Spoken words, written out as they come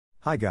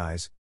Hi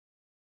guys.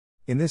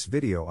 In this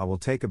video I will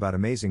take about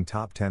amazing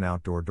top 10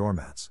 outdoor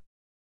doormats.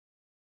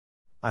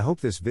 I hope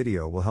this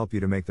video will help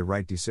you to make the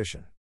right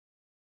decision.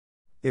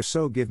 If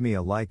so, give me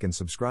a like and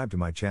subscribe to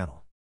my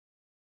channel.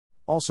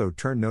 Also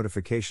turn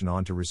notification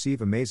on to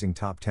receive amazing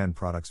top 10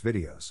 products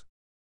videos.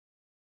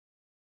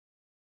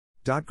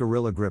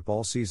 Gorilla Grip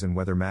All-Season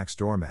WeatherMax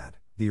Doormat.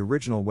 The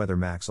original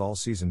WeatherMax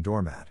All-Season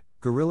Doormat.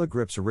 Gorilla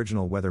Grip's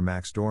original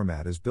WeatherMax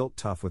doormat is built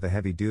tough with a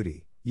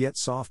heavy-duty, yet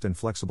soft and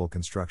flexible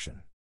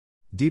construction.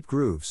 Deep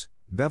grooves,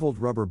 beveled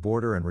rubber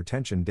border and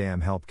retention dam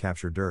help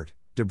capture dirt,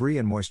 debris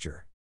and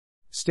moisture.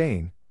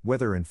 Stain,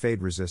 weather and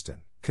fade resistant,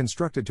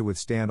 constructed to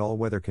withstand all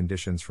weather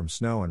conditions from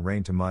snow and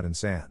rain to mud and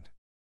sand.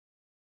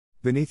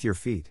 Beneath Your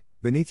Feet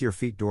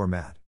Door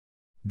Mat.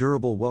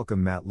 Durable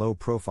welcome mat, low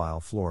profile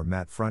floor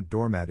mat, front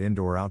door mat,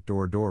 indoor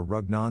outdoor door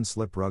rug,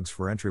 non-slip rugs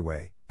for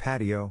entryway,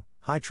 patio,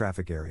 high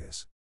traffic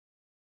areas.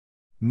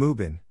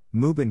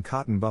 MUBIN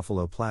cotton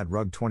buffalo plaid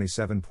rug,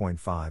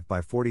 27.5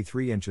 by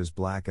 43 inches,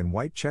 black and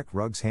white check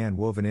rugs, hand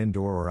woven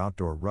indoor or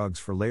outdoor rugs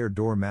for layered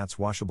door mats,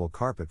 washable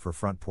carpet for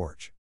front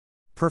porch.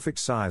 Perfect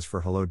size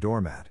for hello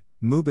doormat.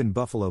 MUBIN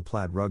buffalo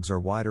plaid rugs are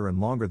wider and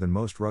longer than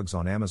most rugs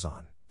on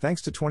Amazon,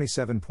 thanks to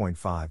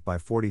 27.5 by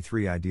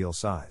 43 ideal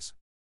size.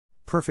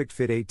 Perfect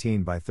fit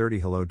 18 by 30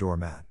 hello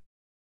doormat.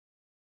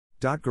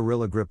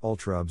 Gorilla Grip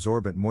Ultra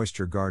Absorbent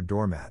Moisture Guard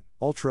Doormat.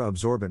 Ultra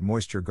Absorbent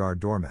Moisture Guard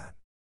Doormat.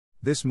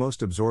 This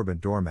most absorbent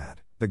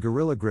doormat, the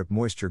Gorilla Grip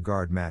Moisture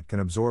Guard Mat,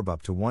 can absorb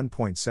up to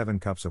 1.7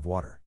 cups of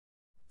water.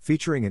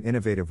 Featuring an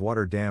innovative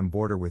water dam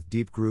border with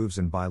deep grooves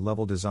and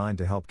bi-level design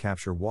to help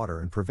capture water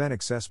and prevent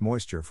excess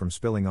moisture from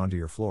spilling onto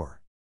your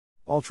floor.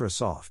 Ultra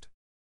soft.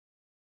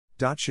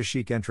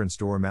 CHICHIC Entrance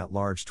Doormat,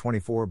 large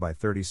 24 by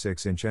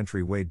 36 inch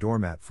entryway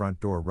doormat, front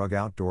door rug,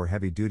 outdoor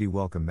heavy duty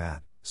welcome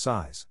mat,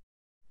 size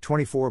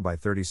 24 by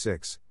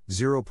 36,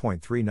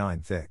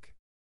 0.39 thick.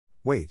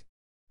 Weight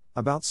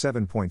about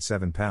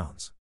 7.7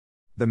 pounds.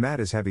 The mat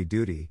is heavy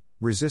duty,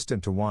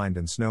 resistant to wind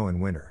and snow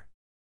in winter.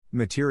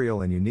 Material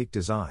and unique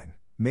design,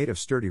 made of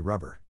sturdy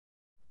rubber.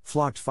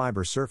 Flocked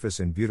fiber surface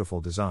in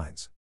beautiful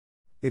designs.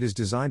 It is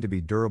designed to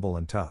be durable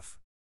and tough.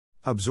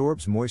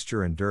 Absorbs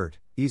moisture and dirt,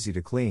 easy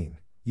to clean.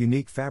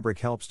 Unique fabric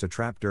helps to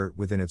trap dirt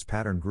within its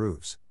patterned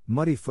grooves.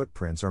 Muddy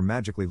footprints are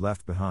magically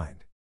left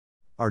behind.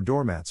 Our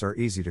doormats are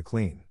easy to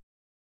clean.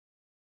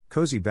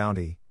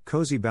 CozyBounty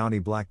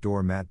Black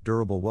Door Mat.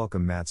 Durable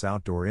welcome mats,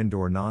 outdoor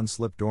indoor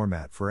non-slip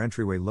doormat for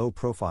entryway, low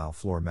profile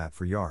floor mat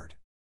for yard.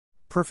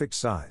 Perfect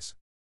size.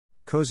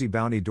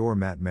 CozyBounty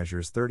doormat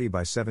measures 30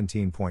 by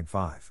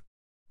 17.5.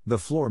 The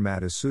floor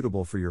mat is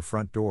suitable for your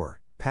front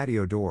door,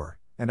 patio door,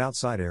 and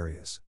outside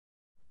areas.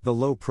 The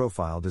low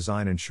profile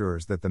design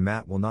ensures that the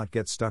mat will not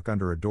get stuck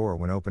under a door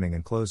when opening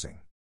and closing.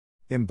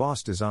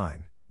 Embossed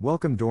design.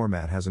 Welcome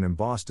doormat has an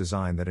embossed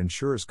design that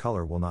ensures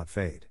color will not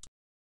fade.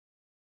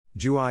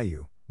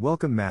 Juayu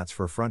welcome mats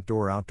for front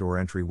door, outdoor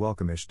entry.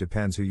 Welcome-ish,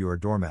 depends who you are.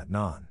 Doormat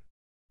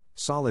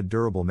solid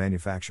durable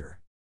manufacture.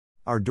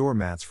 Our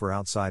doormats for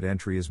outside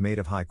entry is made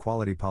of high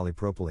quality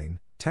polypropylene.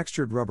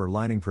 Textured rubber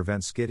lining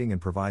prevents skidding and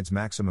provides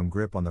maximum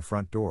grip on the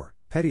front door.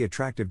 Petty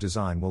attractive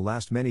design will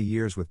last many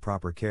years with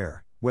proper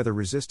care. Weather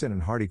resistant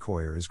and hardy.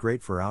 Coir is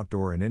great for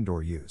outdoor and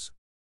indoor use.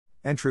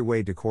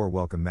 Entryway decor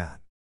welcome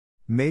mat.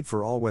 Made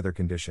for all weather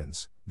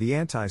conditions. The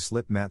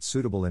anti-slip mat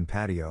suitable in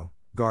patio,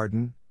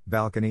 garden,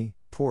 balcony,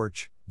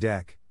 porch,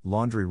 deck,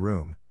 laundry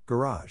room,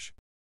 garage.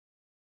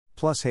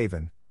 Plus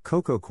Haven,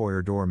 Coco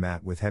Coir door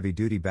mat with heavy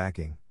duty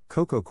backing.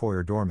 Coco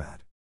Coir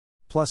doormat.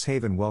 Plus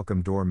Haven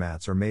welcome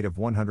doormats are made of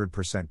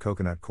 100%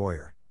 coconut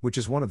coir, which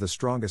is one of the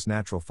strongest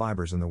natural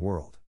fibers in the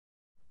world.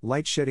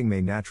 Light shedding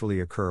may naturally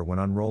occur when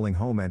unrolling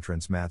home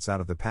entrance mats out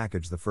of the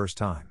package the first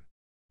time.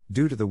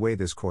 Due to the way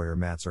this coir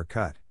mats are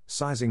cut,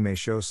 sizing may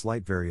show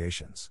slight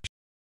variations.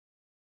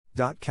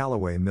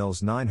 Calloway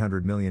Mills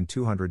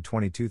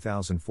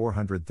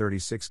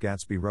 900,222,436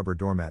 Gatsby Rubber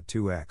Doormat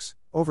 2X,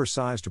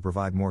 oversized to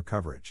provide more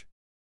coverage.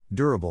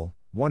 Durable,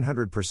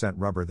 100%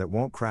 rubber that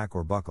won't crack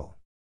or buckle.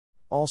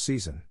 All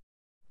season.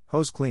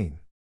 Hose clean.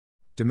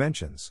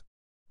 Dimensions: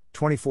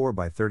 24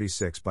 by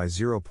 36 by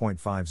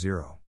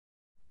 0.50.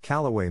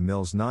 Calloway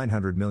Mills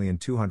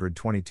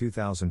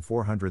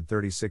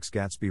 900,222,436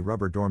 Gatsby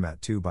Rubber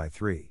Doormat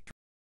 2x3.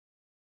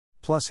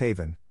 Plus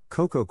Haven,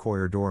 Coco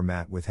Coir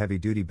doormat with heavy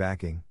duty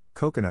backing.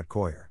 Coconut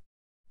coir.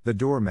 The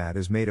doormat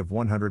is made of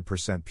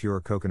 100%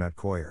 pure coconut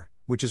coir,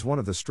 which is one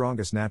of the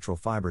strongest natural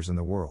fibers in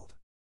the world.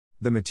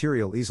 The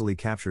material easily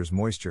captures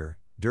moisture,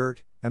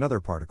 dirt, and other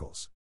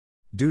particles.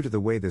 Due to the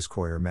way this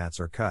coir mats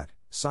are cut,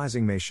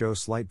 sizing may show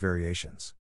slight variations.